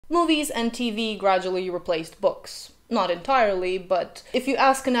Movies and TV gradually replaced books. Not entirely, but if you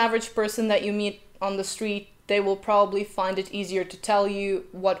ask an average person that you meet on the street, they will probably find it easier to tell you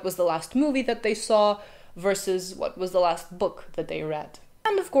what was the last movie that they saw versus what was the last book that they read.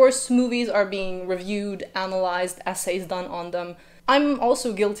 And of course, movies are being reviewed, analyzed, essays done on them. I'm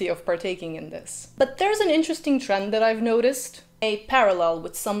also guilty of partaking in this. But there's an interesting trend that I've noticed, a parallel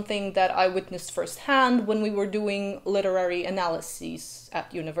with something that I witnessed firsthand when we were doing literary analyses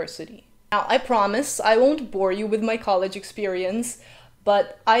at university. Now, I promise I won't bore you with my college experience,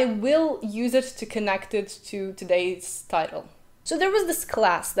 but I will use it to connect it to today's title. So there was this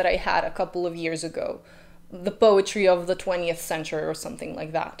class that I had a couple of years ago, the poetry of the 20th century or something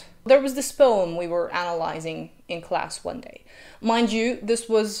like that. There was this poem we were analyzing in class one day. Mind you, this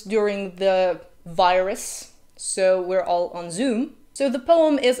was during the virus, so we're all on Zoom. So the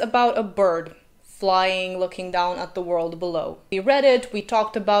poem is about a bird flying, looking down at the world below. We read it, we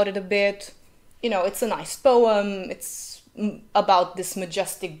talked about it a bit. You know, it's a nice poem, it's about this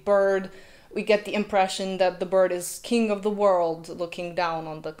majestic bird. We get the impression that the bird is king of the world, looking down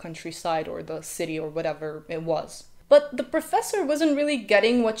on the countryside or the city or whatever it was. But the professor wasn't really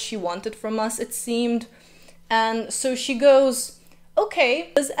getting what she wanted from us, it seemed. And so she goes,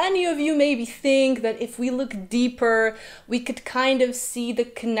 okay, does any of you maybe think that if we look deeper, we could kind of see the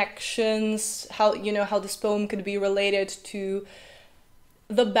connections, how this poem could be related to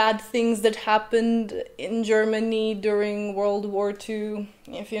the bad things that happened in Germany during World War II,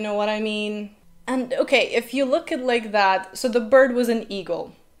 if you know what I mean? And okay, if you look at it like that, so the bird was an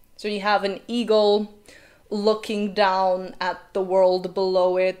eagle. So you have an eagle looking down at the world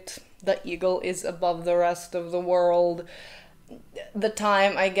below it. The eagle is above the rest of the world. The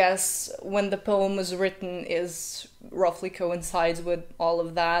time, I guess, when the poem was written is roughly coincides with all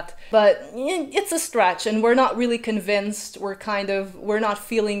of that. But it's a stretch, and we're not really convinced. We're not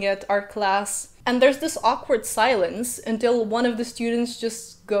feeling it, our class. And there's this awkward silence until one of the students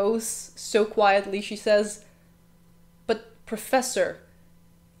just goes so quietly, she says, "But professor,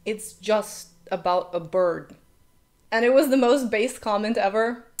 it's just about a bird." And it was the most base comment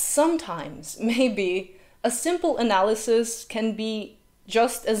ever. Sometimes, maybe, a simple analysis can be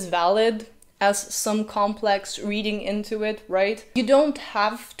just as valid as some complex reading into it, right? You don't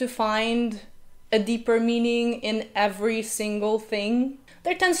have to find a deeper meaning in every single thing.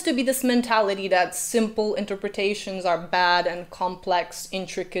 There tends to be this mentality that simple interpretations are bad and complex,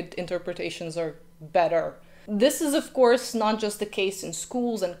 intricate interpretations are better. This is, of course, not just the case in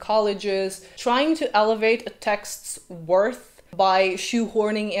schools and colleges. Trying to elevate a text's worth by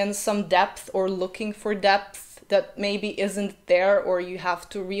shoehorning in some depth or looking for depth that maybe isn't there, or you have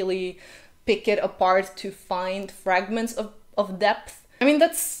to really pick it apart to find fragments of depth. I mean,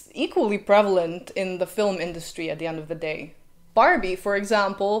 that's equally prevalent in the film industry at the end of the day. Barbie, for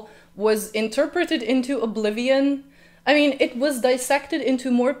example, was interpreted into oblivion. I mean, it was dissected into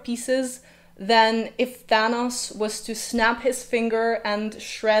more pieces than if Thanos was to snap his finger and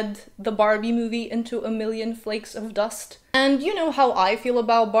shred the Barbie movie into a million flakes of dust. And you know how I feel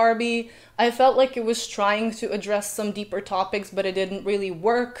about Barbie. I felt like it was trying to address some deeper topics, but it didn't really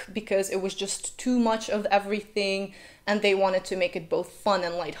work because it was just too much of everything, and they wanted to make it both fun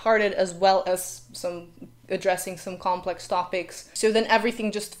and lighthearted as well as addressing some complex topics. So then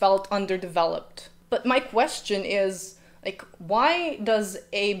everything just felt underdeveloped. But my question is, why does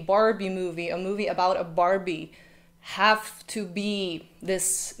a Barbie movie, a movie about a Barbie, have to be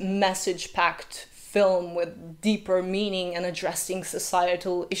this message-packed film with deeper meaning and addressing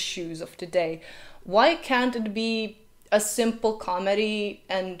societal issues of today? Why can't it be a simple comedy,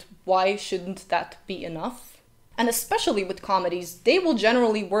 and why shouldn't that be enough? And especially with comedies, they will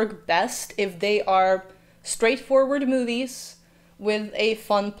generally work best if they are straightforward movies with a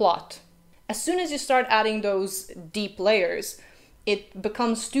fun plot. As soon as you start adding those deep layers, it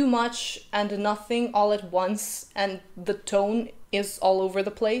becomes too much and nothing all at once, and the tone is all over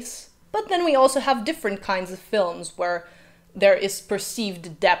the place. But then we also have different kinds of films where there is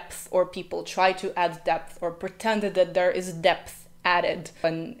perceived depth, or people try to add depth, or pretended that there is depth added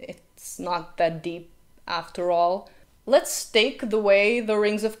when it's not that deep after all. Let's take the way The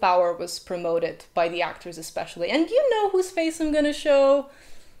Rings of Power was promoted by the actors especially. And you know whose face I'm gonna show?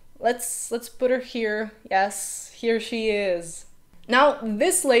 Let's put her here. Yes, here she is. Now,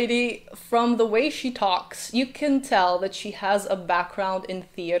 this lady, from the way she talks, you can tell that she has a background in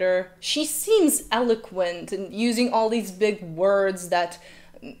theater. She seems eloquent and using all these big words that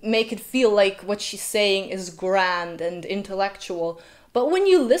make it feel like what she's saying is grand and intellectual. But when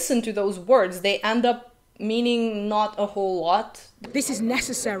you listen to those words, they end up meaning not a whole lot. This is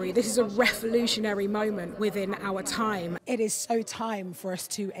necessary. This is a revolutionary moment within our time. It is so time for us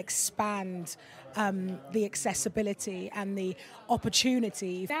to expand the accessibility and the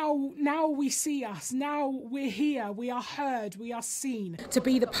opportunity. Now we see us, now we're here, we are heard, we are seen. To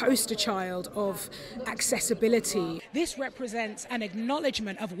be the poster child of accessibility. This represents an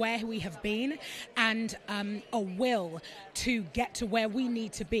acknowledgement of where we have been and a will to get to where we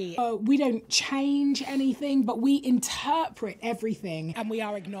need to be. We don't change anything, but we interpret everything. And we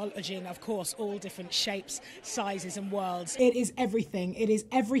are acknowledging, of course, all different shapes, sizes and worlds. It is everything. It is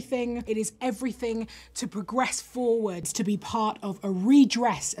everything. It is everything to progress forwards, to be part of a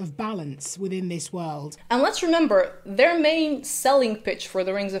redress of balance within this world. And let's remember, their main selling pitch for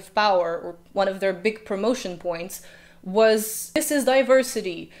the Rings of Power, or one of their big promotion points, was this is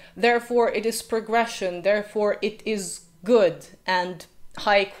diversity, therefore it is progression, therefore it is good and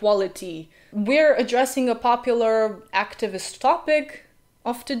high quality. We're addressing a popular activist topic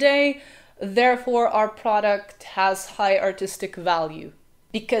of today, therefore our product has high artistic value.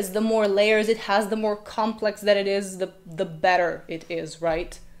 Because the more layers it has, the more complex that it is, the better it is,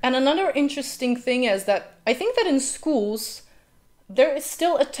 right? And another interesting thing is that I think that in schools, there is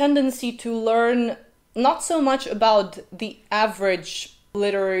still a tendency to learn not so much about the average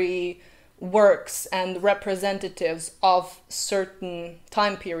literary works and representatives of certain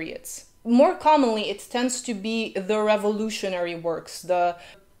time periods. More commonly, it tends to be the revolutionary works, the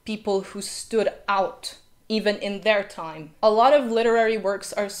people who stood out even in their time. A lot of literary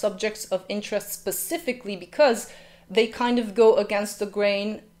works are subjects of interest specifically because they kind of go against the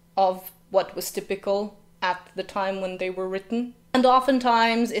grain of what was typical at the time when they were written. And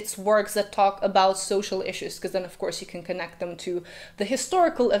oftentimes it's works that talk about social issues, because then of course you can connect them to the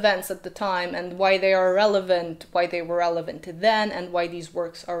historical events at the time and why they are relevant, why they were relevant then, and why these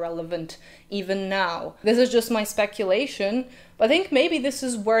works are relevant even now. This is just my speculation, but I think maybe this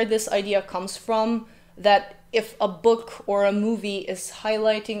is where this idea comes from, that if a book or a movie is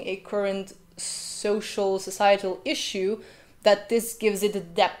highlighting a current social, societal issue, that this gives it a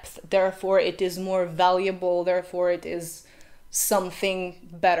depth, therefore it is more valuable, therefore it is something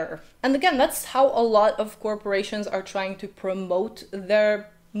better. And again, that's how a lot of corporations are trying to promote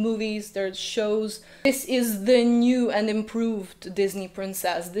their movies, their shows. This is the new and improved Disney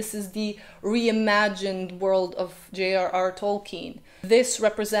princess. This is the reimagined world of J.R.R. Tolkien. This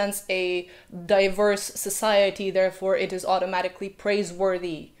represents a diverse society, therefore it is automatically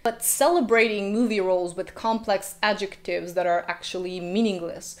praiseworthy. But celebrating movie roles with complex adjectives that are actually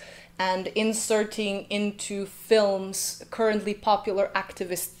meaningless and inserting into films currently popular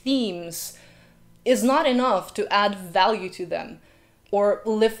activist themes is not enough to add value to them or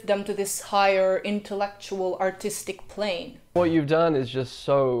lift them to this higher intellectual artistic plane. What you've done is just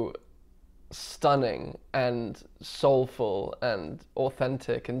so stunning and soulful and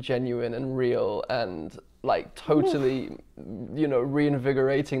authentic and genuine and real and like totally, you know,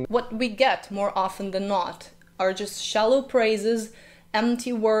 reinvigorating. What we get more often than not are just shallow praises,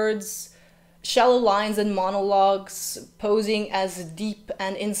 empty words, shallow lines and monologues posing as deep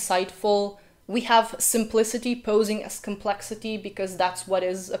and insightful. We have simplicity posing as complexity because that's what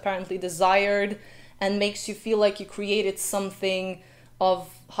is apparently desired and makes you feel like you created something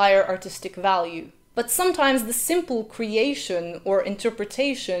of higher artistic value. But sometimes the simple creation or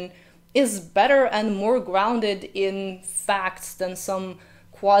interpretation is better and more grounded in facts than some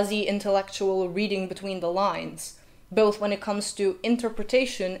quasi-intellectual reading between the lines, both when it comes to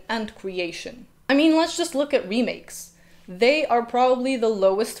interpretation and creation. I mean, let's just look at remakes. They are probably the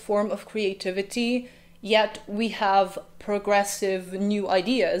lowest form of creativity, yet we have progressive new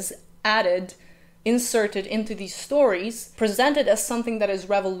ideas added, inserted into these stories, presented as something that is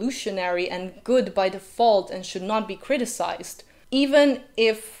revolutionary and good by default and should not be criticized, even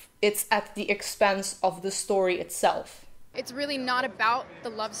if it's at the expense of the story itself. It's really not about the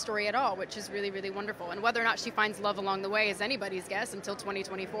love story at all, which is really, really wonderful. And whether or not she finds love along the way is anybody's guess until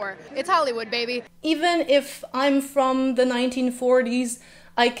 2024. It's Hollywood, baby. Even if I'm from the 1940s,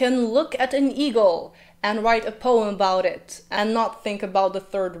 I can look at an eagle and write a poem about it and not think about the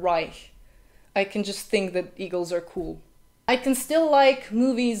Third Reich. I can just think that eagles are cool. I can still like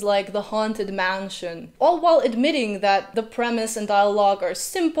movies like The Haunted Mansion, all while admitting that the premise and dialogue are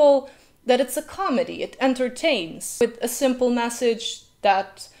simple, that it's a comedy, it entertains, with a simple message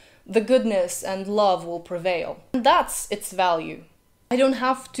that the goodness and love will prevail. And that's its value. I don't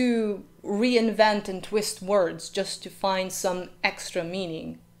have to reinvent and twist words just to find some extra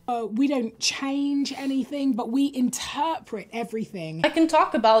meaning. We don't change anything, but we interpret everything. I can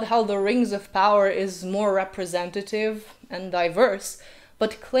talk about how the Rings of Power is more representative and diverse,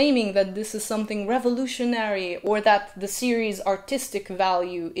 but claiming that this is something revolutionary or that the series' artistic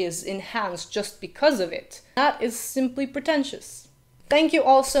value is enhanced just because of it, that is simply pretentious. Thank you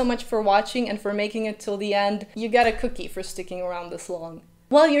all so much for watching and for making it till the end. You get a cookie for sticking around this long.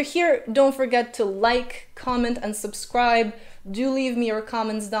 While you're here, don't forget to like, comment, and subscribe. Do leave me your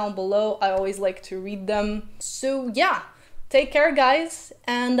comments down below. I always like to read them. So yeah, take care guys,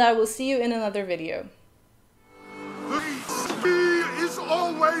 and I will see you in another video. He is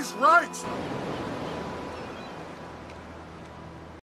always right!